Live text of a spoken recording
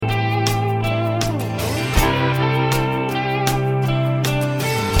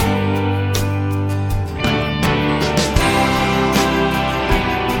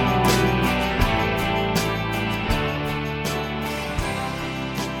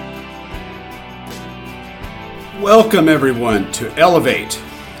Welcome everyone to Elevate.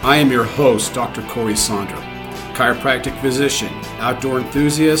 I am your host, Dr. Corey Saunders, chiropractic physician, outdoor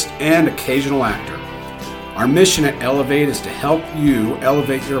enthusiast, and occasional actor. Our mission at Elevate is to help you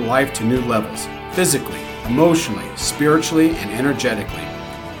elevate your life to new levels, physically, emotionally, spiritually, and energetically,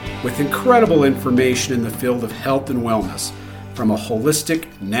 with incredible information in the field of health and wellness from a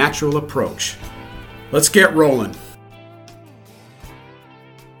holistic, natural approach. Let's get rolling.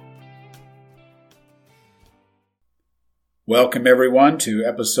 Welcome everyone to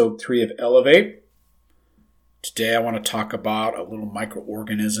episode 3 of Elevate. Today I want to talk about a little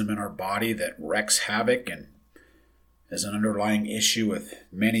microorganism in our body that wreaks havoc and is an underlying issue with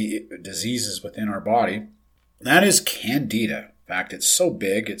many diseases within our body. That is Candida. In fact, it's so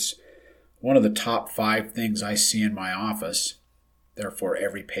big, it's one of the top 5 things I see in my office. Therefore,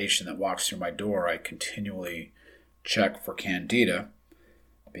 every patient that walks through my door, I continually check for Candida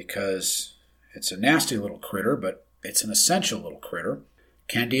because it's a nasty little critter, but it's an essential little critter.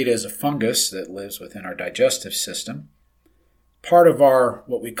 Candida is a fungus that lives within our digestive system, part of our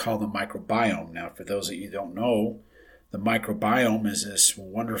what we call the microbiome. Now, for those of you who don't know, the microbiome is this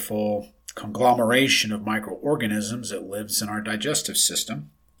wonderful conglomeration of microorganisms that lives in our digestive system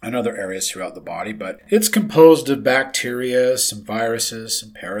and other areas throughout the body, but it's composed of bacteria, some viruses,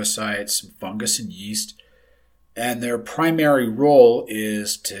 some parasites, some fungus and yeast, and their primary role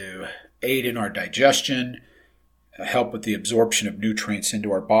is to aid in our digestion, help with the absorption of nutrients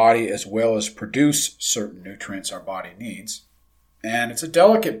into our body, as well as produce certain nutrients our body needs. And it's a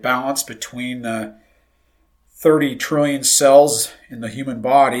delicate balance between the 30 trillion cells in the human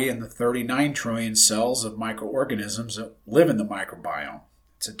body and the 39 trillion cells of microorganisms that live in the microbiome.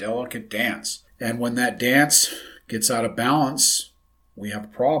 It's a delicate dance. And when that dance gets out of balance, we have a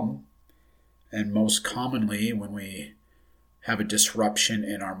problem. And most commonly, when we have a disruption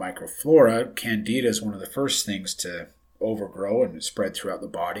in our microflora, Candida is one of the first things to overgrow and spread throughout the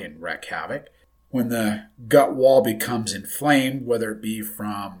body and wreak havoc. When the gut wall becomes inflamed, whether it be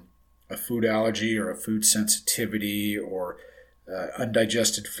from a food allergy or a food sensitivity or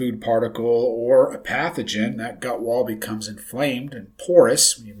undigested food particle or a pathogen, that gut wall becomes inflamed and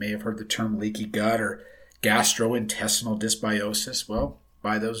porous. You may have heard the term leaky gut or gastrointestinal dysbiosis. Well,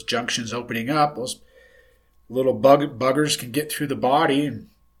 by those junctions opening up, those little buggers can get through the body and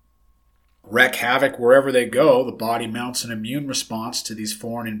wreak havoc wherever they go. The body mounts an immune response to these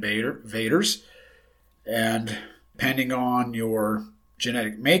foreign invaders. And depending on your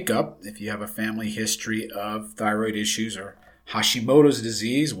genetic makeup, if you have a family history of thyroid issues or Hashimoto's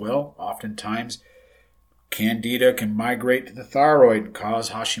disease, well, oftentimes Candida can migrate to the thyroid and cause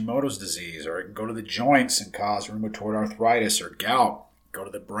Hashimoto's disease, or it can go to the joints and cause rheumatoid arthritis or gout. Go to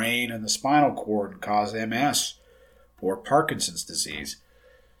the brain and the spinal cord and cause MS or Parkinson's disease.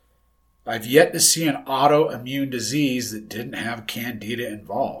 I've yet to see an autoimmune disease that didn't have Candida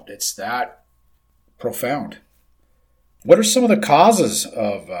involved. It's that profound. What are some of the causes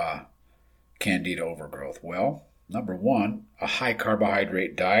of Candida overgrowth? Well, number 1, a high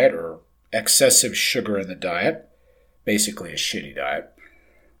carbohydrate diet or excessive sugar in the diet, basically a shitty diet.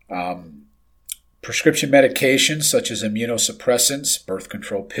 Prescription medications such as immunosuppressants, birth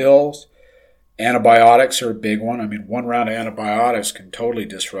control pills, antibiotics are a big one. I mean, 1 round of antibiotics can totally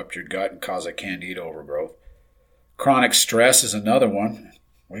disrupt your gut and cause a Candida overgrowth. Chronic stress is another one.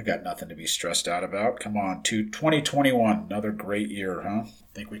 We've got nothing to be stressed out about. Come on, 2021, another great year, huh?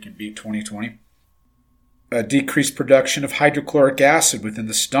 Think we can beat 2020? A decreased production of hydrochloric acid within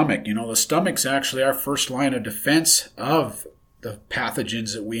the stomach. You know, the stomach's actually our first line of defense of the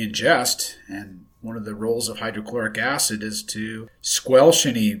pathogens that we ingest, and one of the roles of hydrochloric acid is to squelch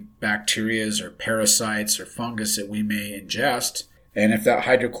any bacteria or parasites or fungus that we may ingest. And if that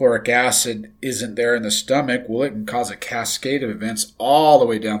hydrochloric acid isn't there in the stomach, well, it can cause a cascade of events all the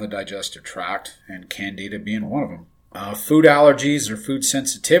way down the digestive tract, and Candida being one of them. Food allergies or food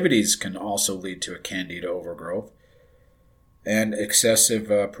sensitivities can also lead to a Candida overgrowth, and excessive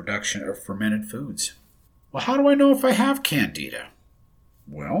production of fermented foods. Well, how do I know if I have Candida?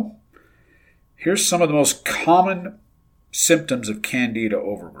 Well, here's some of the most common symptoms of Candida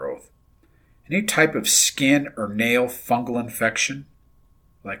overgrowth. Any type of skin or nail fungal infection,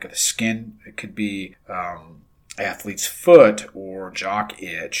 like the skin, it could be athlete's foot or jock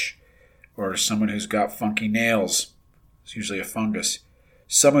itch, or someone who's got funky nails. It's usually a fungus.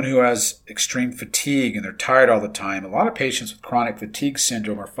 Someone who has extreme fatigue and they're tired all the time. A lot of patients with chronic fatigue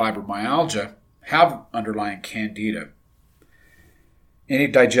syndrome or fibromyalgia have underlying Candida. Any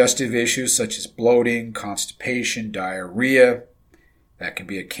digestive issues such as bloating, constipation, diarrhea, that can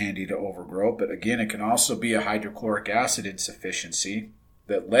be a Candida overgrowth. But again, it can also be a hydrochloric acid insufficiency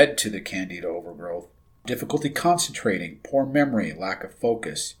that led to the Candida overgrowth. difficulty concentrating, poor memory, lack of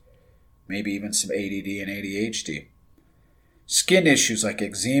focus, maybe even some ADD and ADHD. Skin issues like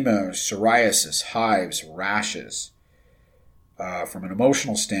eczema, psoriasis, hives, rashes. From an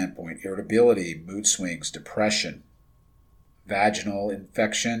emotional standpoint, irritability, mood swings, depression, vaginal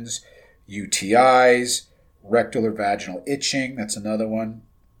infections, UTIs, rectal or vaginal itching, that's another one.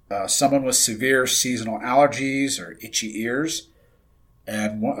 Someone with severe seasonal allergies or itchy ears.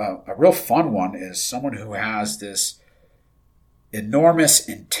 And a real fun one is someone who has this enormous,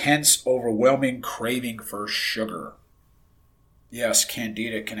 intense, overwhelming craving for sugar. Yes,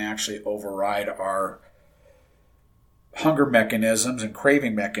 candida can actually override our hunger mechanisms and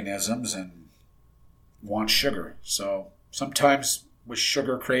craving mechanisms and want sugar. So sometimes with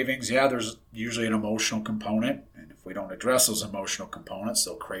sugar cravings, there's usually an emotional component. And if we don't address those emotional components,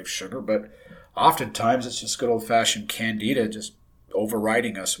 they'll crave sugar. But oftentimes it's just good old-fashioned candida just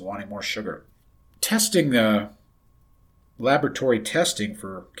overriding us wanting more sugar. Laboratory testing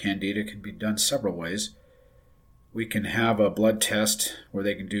for candida can be done several ways. We can have a blood test where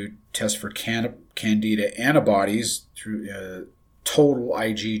they can do tests for candida antibodies through total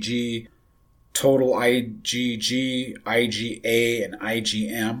IgG, IgA, and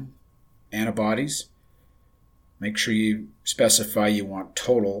IgM antibodies. Make sure you specify you want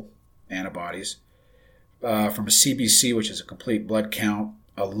total antibodies. From a CBC, which is a complete blood count,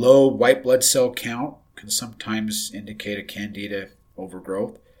 a low white blood cell count can sometimes indicate a candida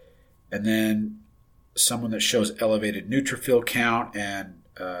overgrowth. And then someone that shows elevated neutrophil count and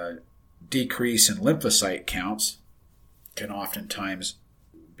decrease in lymphocyte counts can oftentimes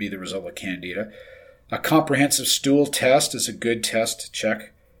be the result of candida. A comprehensive stool test is a good test to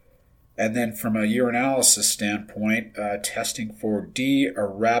check. And then from a urinalysis standpoint, testing for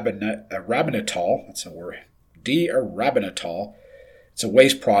D-arabinitol, that's a word, D-arabinitol. It's a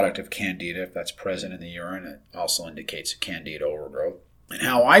waste product of candida. If that's present in the urine, it also indicates a candida overgrowth. And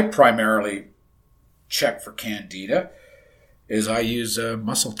how I primarily check for candida is I use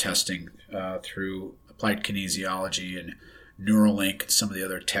muscle testing through applied kinesiology and Neuralink and some of the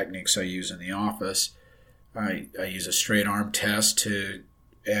other techniques I use in the office. I use a straight arm test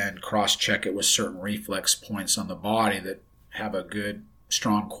and cross-check it with certain reflex points on the body that have a good,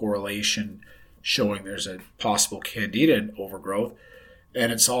 strong correlation showing there's a possible candida overgrowth.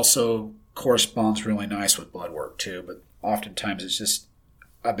 And it's also corresponds really nice with blood work too. But oftentimes it's just,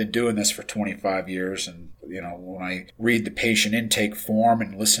 I've been doing this for 25 years, and when I read the patient intake form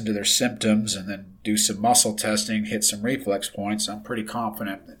and listen to their symptoms and then do some muscle testing, hit some reflex points, I'm pretty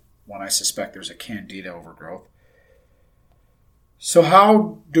confident that when I suspect there's a candida overgrowth. So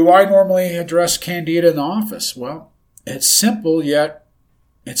how do I normally address candida in the office? Well, it's simple, yet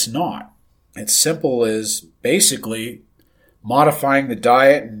it's not. It's simple as basically modifying the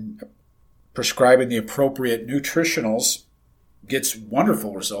diet and prescribing the appropriate nutritionals gets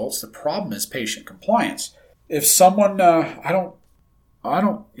wonderful results. The problem is patient compliance. If someone,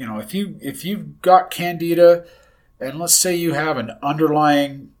 if you've got candida, and let's say you have an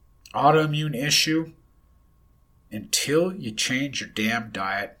underlying autoimmune issue, until you change your damn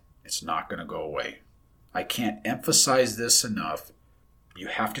diet, it's not going to go away. I can't emphasize this enough. You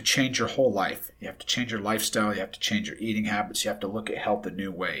have to change your whole life. You have to change your lifestyle. You have to change your eating habits. You have to look at health a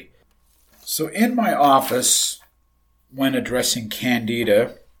new way. So in my office, when addressing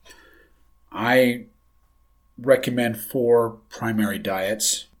candida, I recommend 4 primary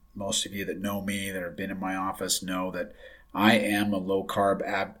diets. Most of you that know me, that have been in my office, know that I am a low-carb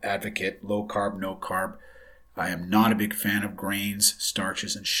advocate, low-carb, no-carb. I am not a big fan of grains,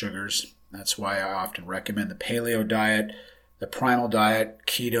 starches, and sugars. That's why I often recommend the paleo diet, the primal diet,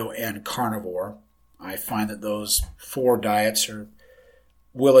 keto, and carnivore. I find that those 4 diets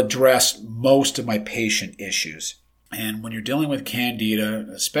will address most of my patient issues. And when you're dealing with candida,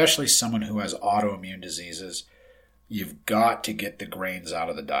 especially someone who has autoimmune diseases, you've got to get the grains out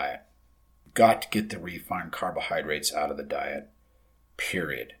of the diet. You've got to get the refined carbohydrates out of the diet,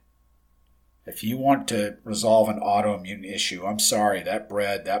 period. If you want to resolve an autoimmune issue, I'm sorry, that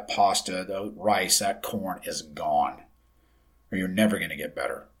bread, that pasta, the rice, that corn is gone. Or you're never going to get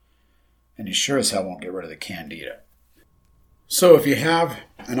better. And you sure as hell won't get rid of the candida. So if you have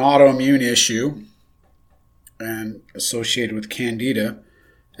an autoimmune issue and associated with candida,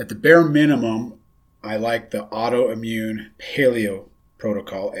 at the bare minimum, I like the autoimmune paleo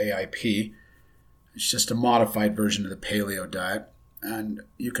protocol, AIP. It's just a modified version of the paleo diet, and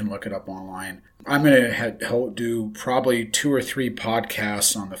you can look it up online. I'm going to do probably 2 or 3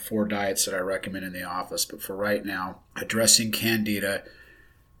 podcasts on the 4 diets that I recommend in the office, but for right now, addressing candida,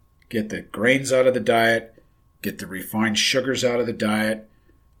 get the grains out of the diet, get the refined sugars out of the diet,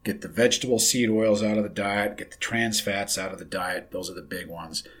 Get the vegetable seed oils out of the diet, get the trans fats out of the diet, those are the big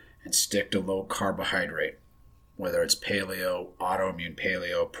ones, and stick to low carbohydrate, whether it's paleo, autoimmune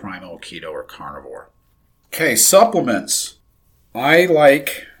paleo, primal, keto, or carnivore. Okay, supplements. I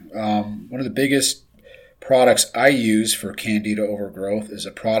like, one of the biggest products I use for Candida overgrowth is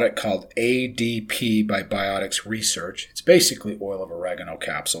a product called ADP by Biotics Research. It's basically oil of oregano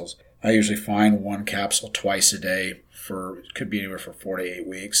capsules. I usually find one capsule twice a day it could be anywhere from 4 to 8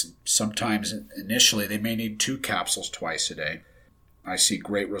 weeks. Sometimes initially they may need 2 capsules twice a day. I see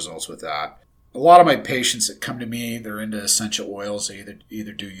great results with that. A lot of my patients that come to me, they're into essential oils. They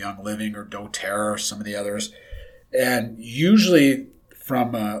either do Young Living or doTERRA or some of the others. And usually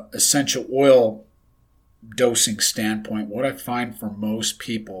from an essential oil dosing standpoint, what I find for most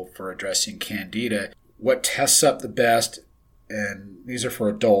people for addressing Candida, what tests up the best, and these are for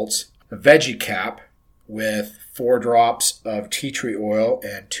adults, a veggie cap with 4 drops of tea tree oil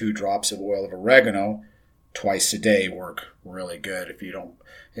and 2 drops of oil of oregano twice a day work really good.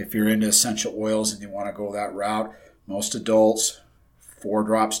 If you're into essential oils and you want to go that route, most adults, 4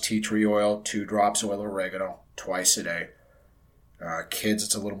 drops tea tree oil, 2 drops oil of oregano twice a day. Kids,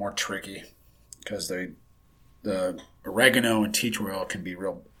 it's a little more tricky because the oregano and tea tree oil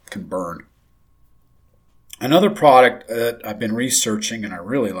can burn. Another product that I've been researching and I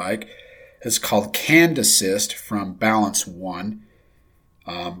really like is called CandiCyst from Balance One.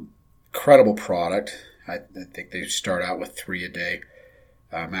 Incredible product. I think they start out with 3 a day.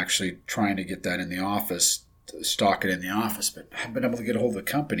 I'm actually trying to get that in the office, to stock it in the office, but I haven't been able to get a hold of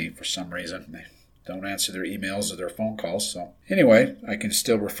the company for some reason. They don't answer their emails or their phone calls. So anyway, I can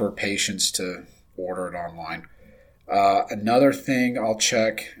still refer patients to order it online. Another thing I'll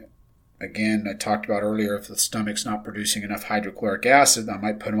check, again, I talked about earlier, if the stomach's not producing enough hydrochloric acid, I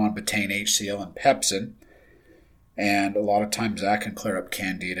might put them on betaine HCl and pepsin. And a lot of times that can clear up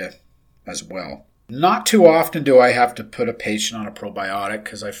Candida as well. Not too often do I have to put a patient on a probiotic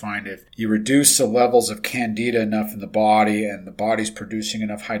because I find if you reduce the levels of Candida enough in the body and the body's producing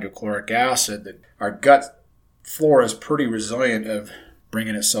enough hydrochloric acid, that our gut flora is pretty resilient of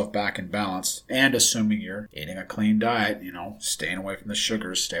bringing itself back in balance, and assuming you're eating a clean diet, staying away from the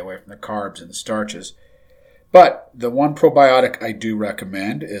sugars, stay away from the carbs and the starches. But the one probiotic I do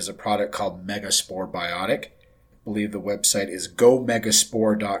recommend is a product called Megaspore Biotic. I believe the website is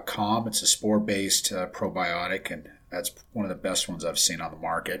gomegaspore.com. It's a spore-based probiotic, and that's one of the best ones I've seen on the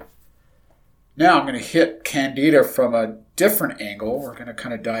market. Now I'm going to hit Candida from a different angle. We're going to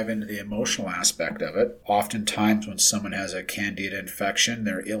kind of dive into the emotional aspect of it. Oftentimes when someone has a Candida infection,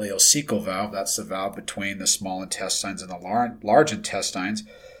 their ileocecal valve, that's the valve between the small intestines and the large intestines,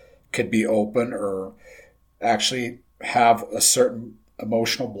 could be open or actually have a certain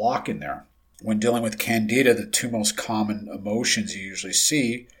emotional block in there. When dealing with Candida, the 2 most common emotions you usually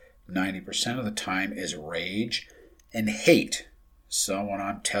see 90% of the time is rage and hate. So when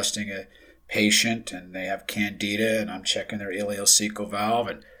I'm testing a patient and they have Candida and I'm checking their ileocecal valve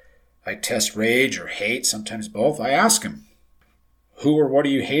and I test rage or hate, sometimes both, I ask them, who or what are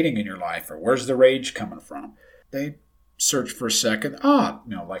you hating in your life, or where's the rage coming from? They search for a second.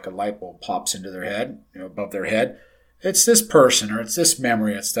 Like a light bulb pops into their head, above their head. It's this person, or it's this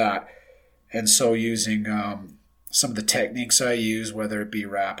memory, it's that. And so using some of the techniques I use, whether it be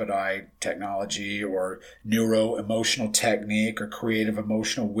rapid eye technology or neuro-emotional technique or creative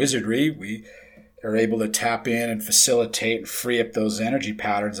emotional wizardry, we are able to tap in and facilitate and free up those energy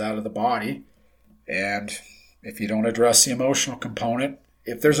patterns out of the body. And if you don't address the emotional component,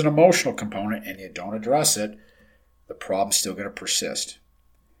 if there's an emotional component and you don't address it, the problem's still going to persist.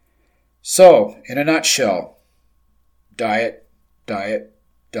 So, in a nutshell, diet,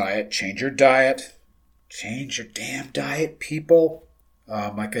 change your diet. Change your damn diet, people.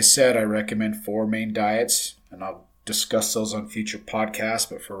 Like I said, I recommend 4 main diets, and I'll discuss those on future podcasts.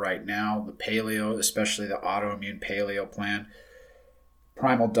 But for right now, the paleo, especially the autoimmune paleo plan,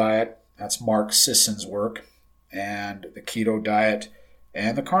 primal diet, that's Mark Sisson's work, and the keto diet,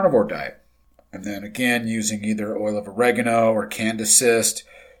 and the carnivore diet. And then again, using either oil of oregano or CandiCyst,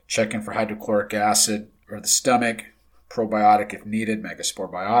 checking for hydrochloric acid or the stomach, probiotic if needed, Megaspore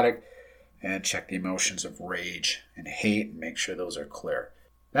Biotic, and check the emotions of rage and hate and make sure those are clear.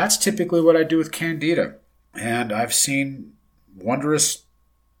 That's typically what I do with Candida. And I've seen wondrous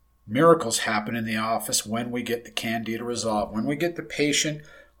miracles happen in the office when we get the Candida resolved, when we get the patient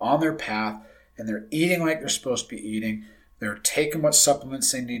on their path and they're eating like they're supposed to be eating, they're taking what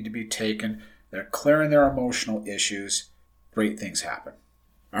supplements they need to be taken, they're clearing their emotional issues, great things happen.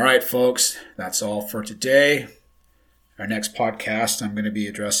 All right, folks, that's all for today. Our next podcast, I'm going to be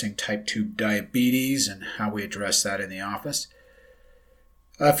addressing type 2 diabetes and how we address that in the office.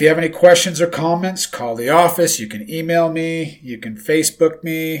 If you have any questions or comments, call the office. You can email me. You can Facebook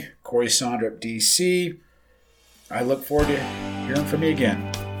me, Corey Sondrup, DC. I look forward to hearing from you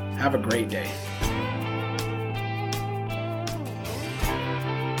again. Have a great day.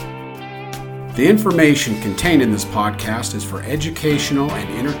 The information contained in this podcast is for educational and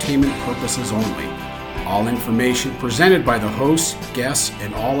entertainment purposes only. All information presented by the hosts, guests,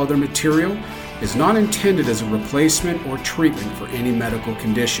 and all other material is not intended as a replacement or treatment for any medical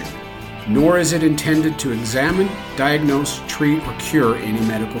condition, nor is it intended to examine, diagnose, treat, or cure any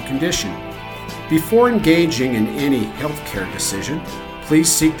medical condition. Before engaging in any healthcare decision, please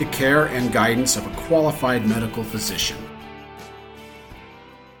seek the care and guidance of a qualified medical physician.